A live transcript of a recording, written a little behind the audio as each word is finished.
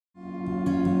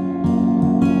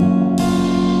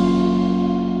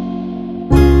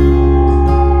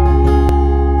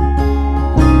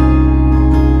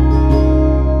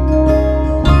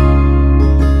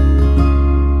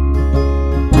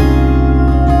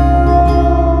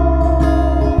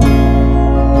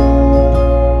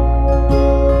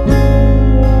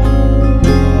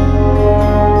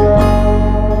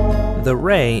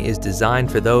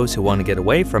designed for those who want to get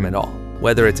away from it all,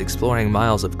 whether it's exploring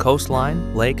miles of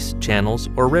coastline, lakes, channels,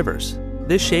 or rivers.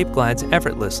 This shape glides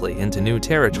effortlessly into new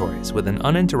territories with an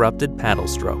uninterrupted paddle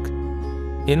stroke.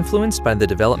 Influenced by the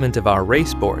development of our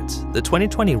race boards, the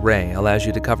 2020 Ray allows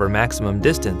you to cover maximum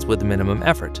distance with minimum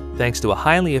effort, thanks to a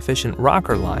highly efficient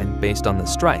rocker line based on the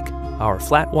Strike, our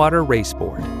flat-water race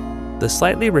board. The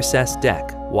slightly recessed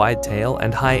deck, wide tail,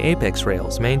 and high apex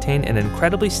rails maintain an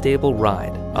incredibly stable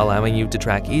ride, allowing you to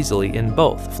track easily in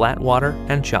both flat water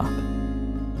and chop.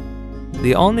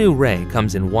 The all-new Ray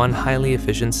comes in one highly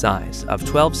efficient size of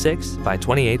 12.6 by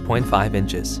 28.5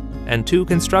 inches and two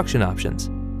construction options: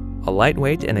 a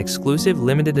lightweight and exclusive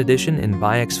limited edition in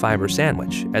Biax fiber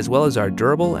sandwich, as well as our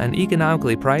durable and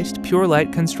economically priced Pure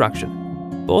Light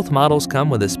construction. Both models come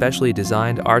with a specially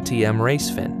designed RTM race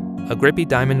fin, a grippy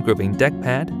diamond grouping deck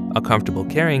pad, a comfortable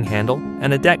carrying handle,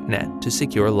 and a deck net to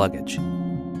secure luggage.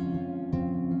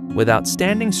 With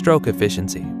outstanding stroke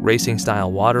efficiency,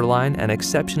 racing-style waterline, and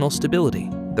exceptional stability,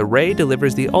 the Ray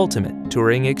delivers the ultimate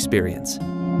touring experience.